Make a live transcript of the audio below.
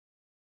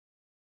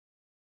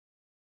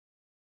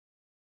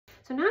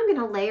So now I'm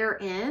gonna layer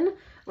in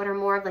what are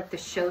more of like the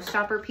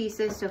showstopper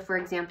pieces. So for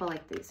example,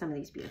 like some of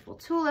these beautiful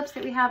tulips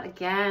that we have.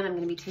 Again, I'm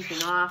gonna be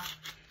taking off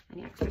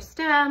any extra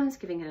stems,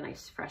 giving it a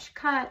nice fresh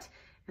cut.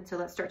 And so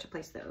let's start to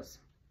place those.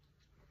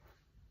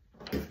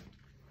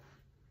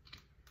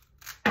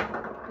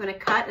 I'm gonna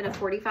cut at a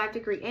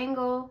 45-degree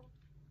angle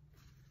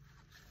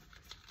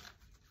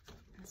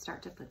and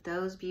start to put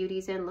those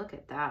beauties in. Look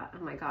at that,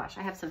 oh my gosh.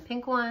 I have some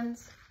pink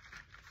ones.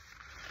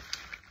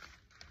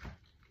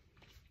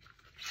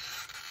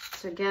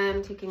 So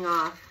again, taking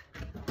off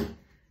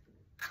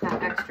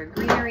that extra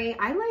greenery.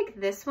 I like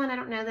this one. I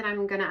don't know that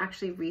I'm gonna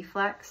actually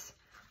reflex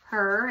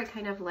her. I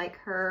kind of like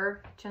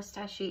her just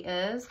as she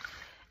is.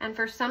 And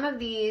for some of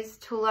these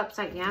tulips,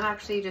 I am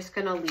actually just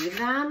gonna leave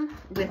them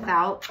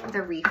without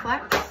the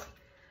reflex.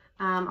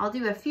 I'll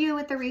do a few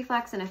with the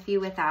reflex and a few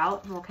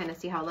without, and we'll kind of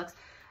see how it looks.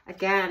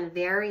 Again,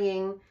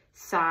 varying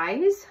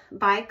size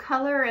by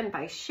color and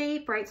by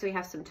shape, right? So we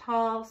have some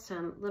tall,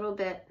 some little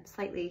bit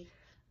slightly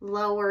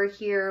lower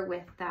here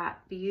with that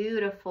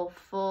beautiful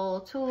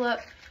full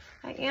tulip.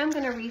 I am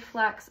gonna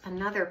reflex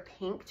another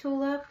pink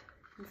tulip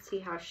and see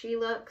how she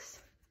looks.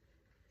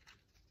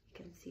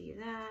 You can see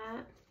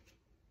that.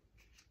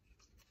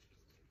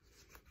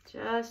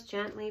 Just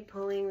gently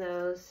pulling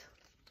those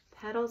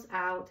petals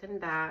out and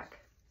back.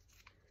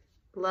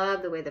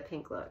 Love the way the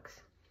pink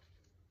looks.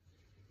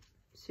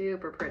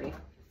 Super pretty.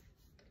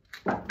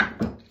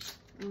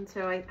 And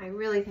so I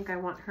really think I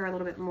want her a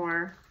little bit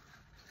more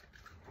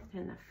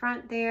in the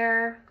front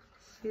there.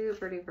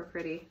 Super duper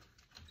pretty.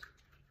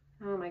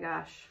 Oh my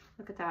gosh,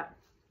 look at that.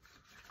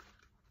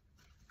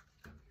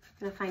 I'm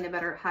gonna find a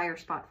better, higher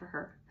spot for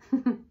her.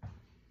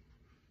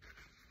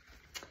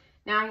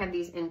 Now I have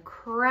these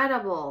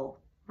incredible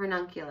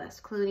ranunculus,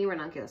 Clooney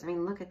ranunculus. I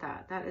mean, look at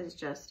that. That is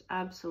just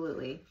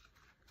absolutely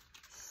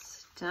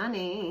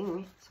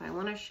stunning. So I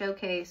want to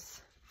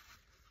showcase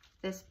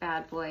this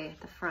bad boy at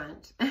the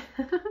front.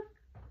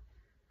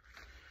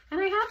 And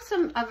I have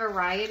a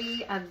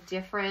variety of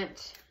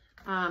different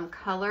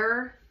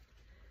colored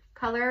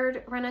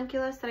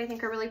ranunculus that I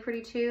think are really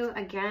pretty too.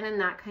 Again, in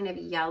that kind of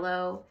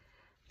yellow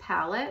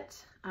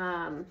palette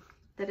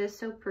that is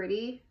so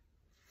pretty.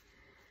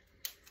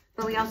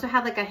 But we also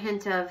have like a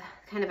hint of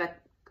kind of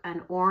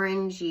an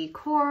orangey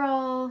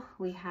coral.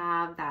 We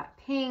have that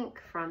pink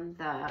from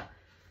the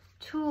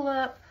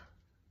tulip.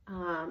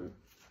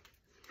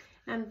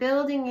 I'm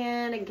building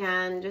in,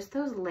 again, just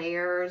those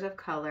layers of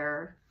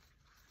color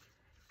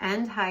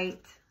and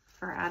height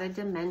for added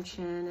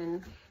dimension.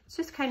 And it's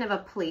just kind of a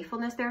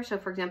playfulness there. So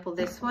for example,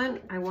 this one,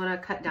 I want to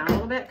cut down a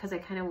little bit because I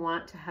kind of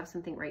want to have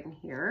something right in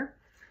here.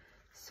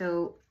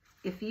 So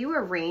if you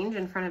arrange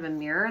in front of a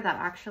mirror, that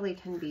actually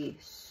can be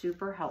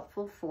super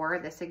helpful for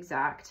this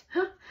exact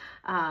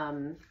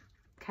kind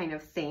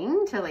of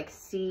thing, to like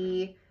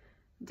see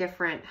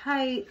different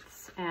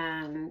heights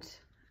and,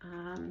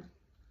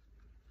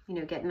 you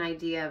know, get an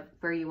idea of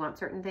where you want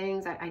certain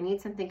things. I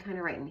need something kind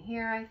of right in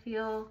here, I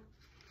feel.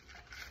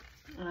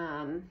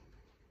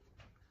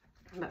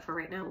 But for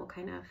right now, we'll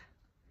kind of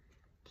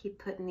keep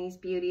putting these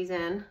beauties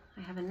in.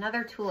 I have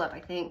another tulip. I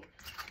think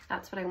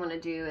that's what I want to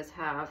do, is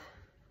have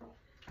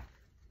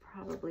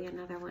probably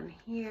another one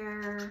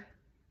here.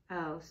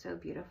 Oh, so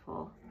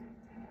beautiful.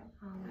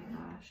 Oh my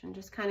gosh. And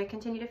just kind of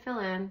continue to fill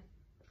in.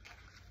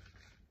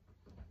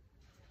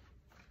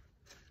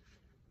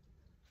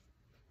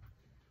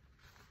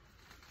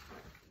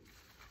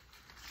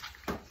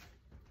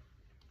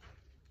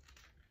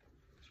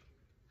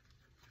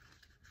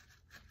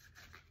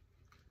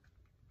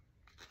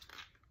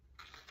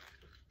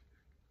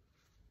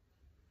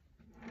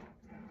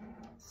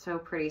 So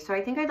pretty. So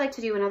I think I'd like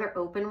to do another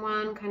open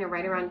one kind of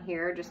right around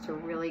here, just to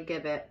really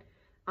give it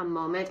a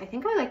moment. I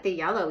think I like the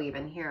yellow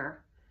even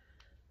here.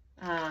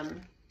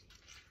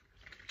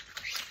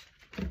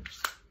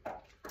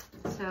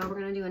 So we're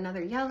gonna do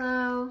another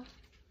yellow.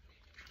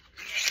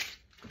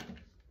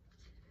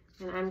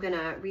 And I'm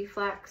gonna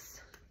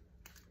reflex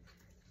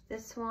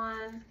this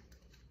one.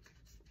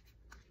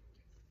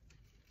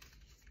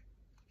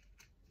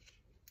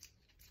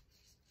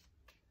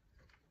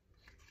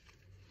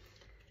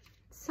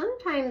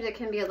 Sometimes it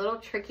can be a little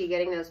tricky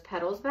getting those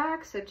petals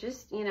back. So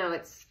just, you know,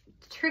 it's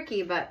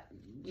tricky, but,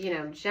 you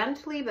know,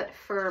 gently but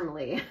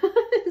firmly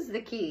is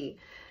the key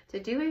to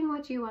doing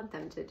what you want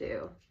them to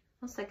do.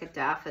 Almost like a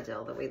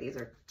daffodil, the way these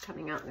are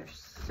coming out. And they're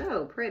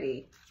so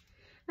pretty.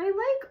 And I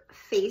like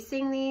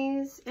facing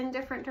these in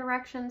different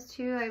directions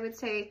too. I would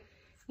say,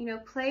 you know,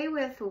 play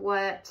with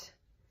what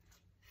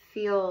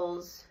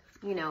feels,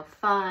 you know,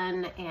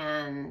 fun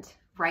and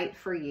right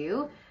for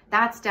you.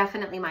 That's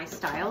definitely my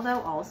style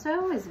though,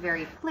 also, is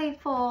very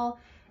playful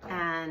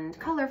and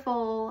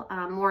colorful,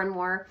 more and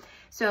more.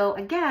 So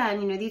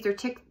again, you know, these are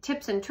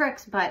tips and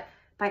tricks, but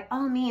by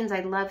all means,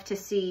 I'd love to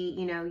see,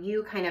 you know,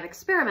 you kind of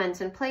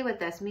experiment and play with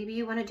this. Maybe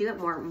you want to do it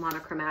more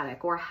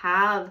monochromatic, or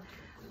have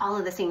all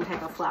of the same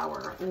type of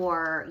flower,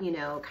 or, you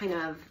know, kind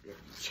of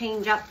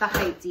change up the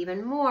heights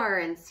even more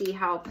and see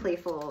how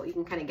playful you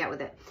can kind of get with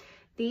it.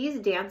 These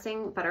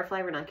dancing butterfly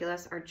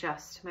ranunculus are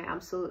just my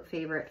absolute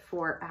favorite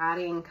for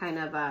adding kind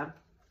of a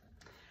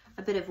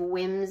a bit of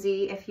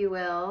whimsy, if you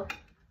will,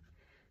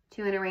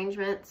 to an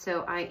arrangement.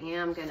 So I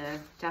am gonna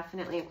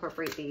definitely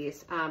incorporate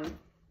these.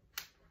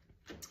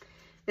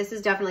 This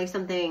is definitely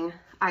something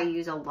I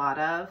use a lot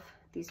of,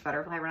 these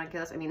butterfly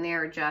ranunculus. I mean, they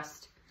are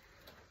just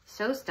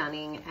so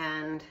stunning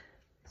and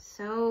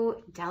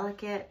so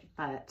delicate,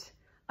 but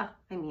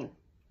I mean,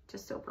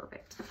 just so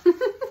perfect.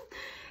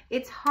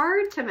 It's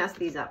hard to mess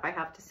these up, I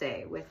have to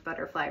say, with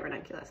butterfly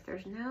ranunculus.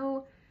 There's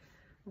no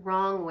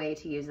wrong way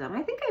to use them.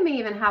 I think I may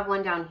even have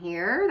one down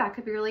here. That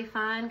could be really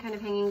fun, kind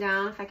of hanging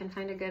down if I can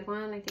find a good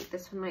one. I think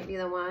this one might be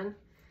the one.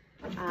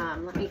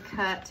 Let me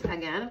cut,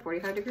 again, a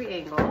 45-degree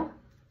angle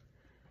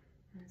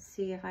and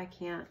see if I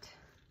can't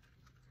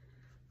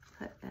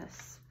put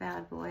this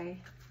bad boy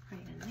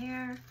right in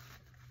there.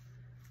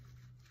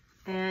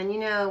 And you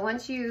know,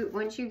 once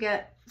you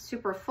get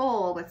super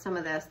full with some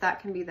of this, that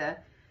can be the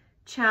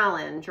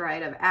challenge,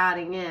 right, of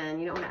adding in.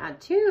 You don't want to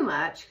add too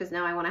much because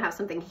now I want to have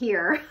something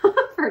here,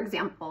 for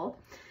example,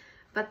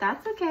 but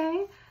that's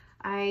okay.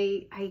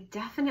 I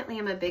definitely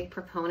am a big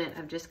proponent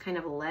of just kind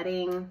of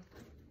letting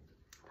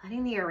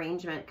the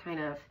arrangement kind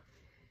of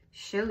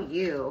show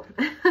you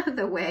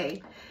the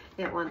way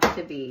it wants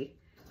to be.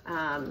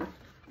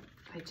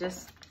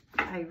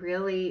 I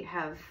really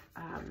have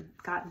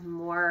gotten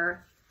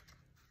more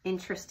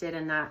interested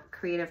in that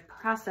creative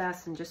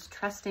process and just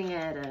trusting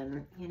it,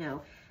 and you know,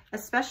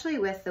 especially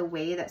with the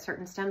way that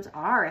certain stems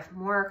are, if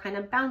more kind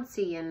of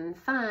bouncy and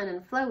fun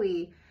and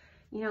flowy,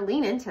 you know,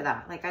 lean into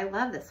that. Like I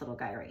love this little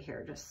guy right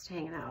here, just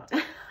hanging out.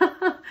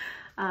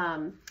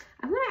 I'm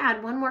gonna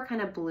add one more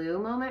kind of blue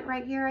moment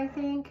right here, I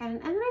think,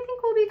 and then I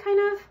think we'll be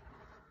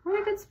we're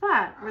in a good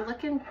spot. We're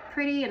looking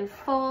pretty and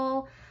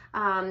full.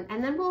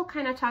 And then we'll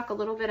kind of talk a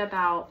little bit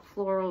about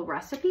floral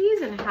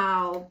recipes and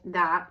how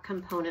that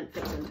component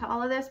fits into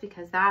all of this,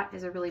 because that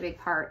is a really big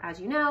part, as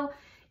you know,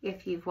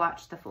 if you've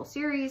watched the full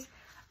series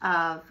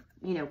of,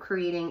 you know,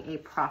 creating a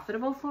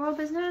profitable floral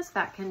business.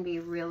 That can be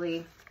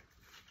really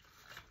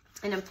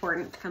an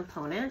important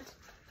component.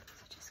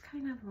 So just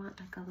kind of want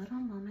like a little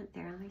moment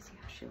there. Let me see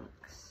how she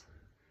looks.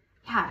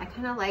 Yeah, I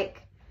kind of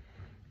like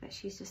that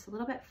she's just a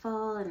little bit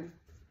full and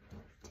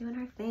doing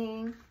her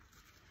thing.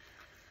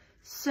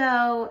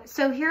 So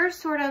here's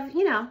sort of,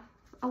 you know,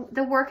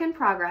 the work in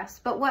progress,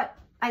 but what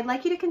I'd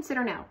like you to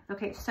consider now,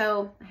 okay,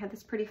 so I have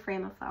this pretty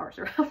frame of flowers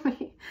around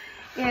me,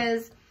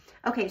 is,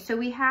 okay,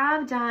 so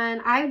I've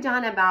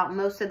done about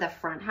most of the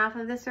front half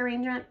of this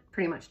arrangement,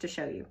 pretty much to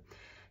show you.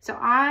 So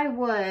I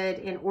would,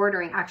 in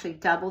ordering, actually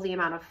double the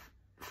amount of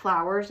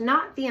flowers,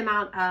 not the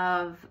amount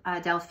of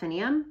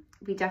delphinium.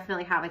 We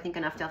definitely have, I think,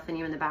 enough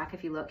delphinium in the back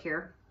if you look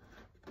here.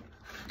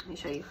 Let me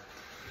show you.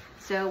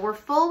 So we're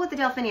full with the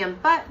delphinium,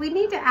 but we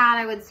need to add,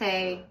 I would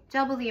say,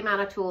 double the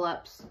amount of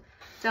tulips,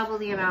 double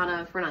the amount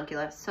of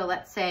ranunculus. So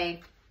let's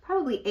say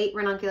probably 8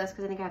 ranunculus,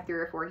 because I think I have 3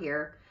 or 4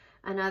 here.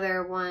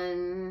 Another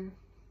 1,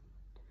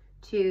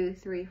 2,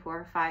 3,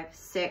 4, 5,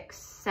 6,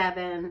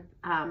 7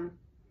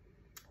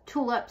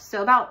 tulips.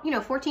 So about, you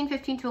know, 14,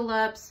 15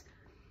 tulips,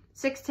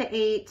 6 to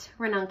 8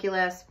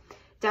 ranunculus.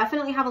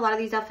 Definitely have a lot of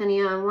these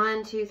delphinium.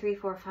 1, 2, 3,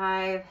 4,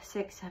 5,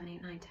 6, 7,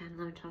 8, 9, 10,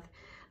 11, 12.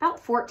 About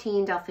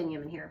 14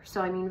 delphinium in here. So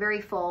I mean,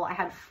 very full. I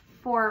had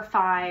 4 or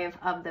 5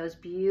 of those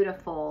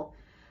beautiful,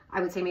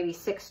 I would say maybe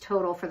 6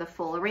 total for the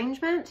full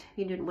arrangement.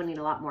 You would need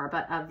a lot more,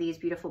 but of these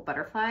beautiful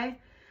butterfly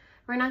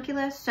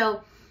ranunculus.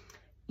 So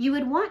you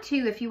would want to,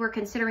 if you were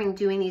considering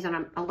doing these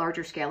on a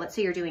larger scale, let's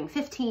say you're doing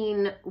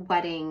 15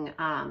 wedding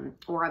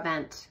or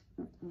event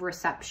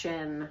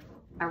reception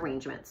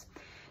arrangements.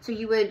 So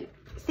you would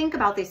think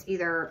about this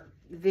either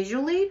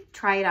visually,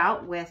 try it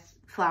out with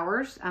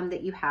flowers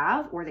that you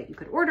have or that you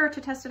could order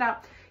to test it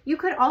out. You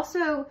could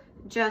also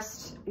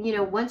just, you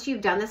know, once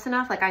you've done this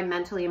enough, like I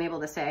mentally am able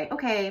to say,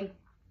 okay,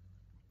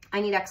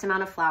 I need X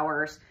amount of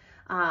flowers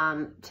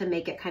to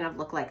make it kind of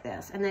look like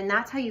this. And then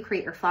that's how you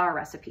create your flower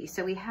recipe.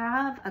 So we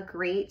have a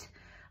great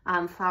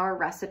flower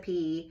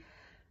recipe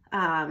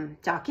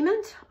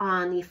document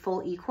on the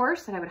full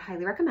e-course that I would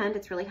highly recommend.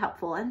 It's really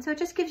helpful. And so it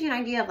just gives you an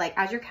idea of, like,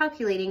 as you're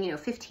calculating, you know,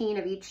 15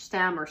 of each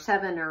stem or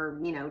 7 or,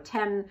 you know,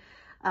 10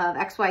 of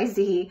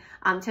XYZ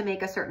to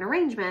make a certain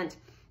arrangement,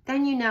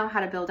 then you know how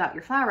to build out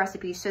your flower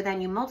recipe. So then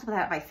you multiply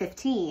that by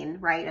 15,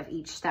 right, of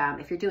each stem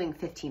if you're doing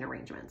 15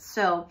 arrangements.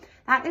 So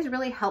that is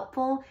really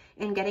helpful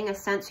in getting a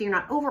sense, so you're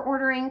not over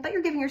ordering, but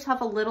you're giving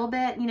yourself a little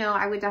bit. You know,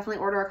 I would definitely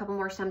order a couple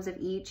more stems of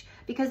each,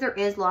 because there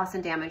is loss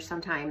and damage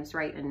sometimes,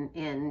 right,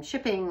 in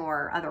shipping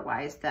or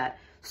otherwise, that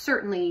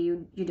certainly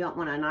you don't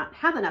want to not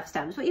have enough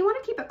stems, but you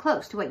want to keep it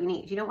close to what you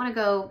need. You don't want to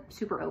go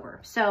super over.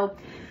 So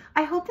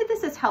I hope that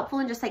this is helpful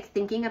in just like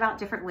thinking about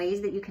different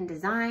ways that you can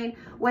design,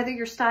 whether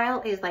your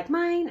style is like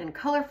mine and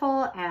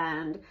colorful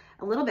and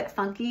a little bit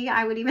funky,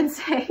 I would even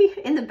say,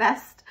 in the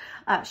best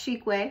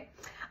chic way,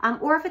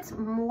 or if it's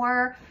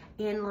more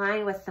in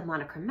line with the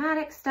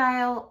monochromatic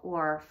style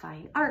or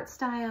fine art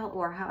style,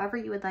 or however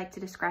you would like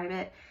to describe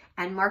it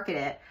and market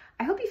it.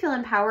 I hope you feel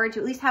empowered to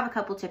at least have a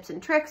couple tips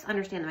and tricks,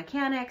 understand the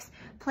mechanics,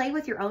 play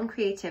with your own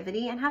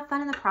creativity, and have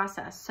fun in the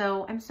process.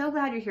 So I'm so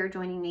glad you're here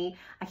joining me.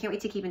 I can't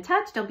wait to keep in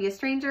touch. Don't be a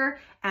stranger,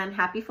 and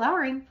happy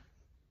flowering.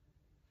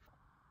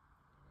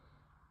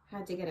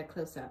 Had to get a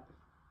close-up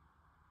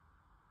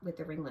with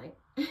the ring light.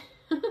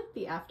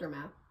 The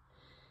aftermath.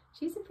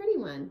 She's a pretty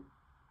one.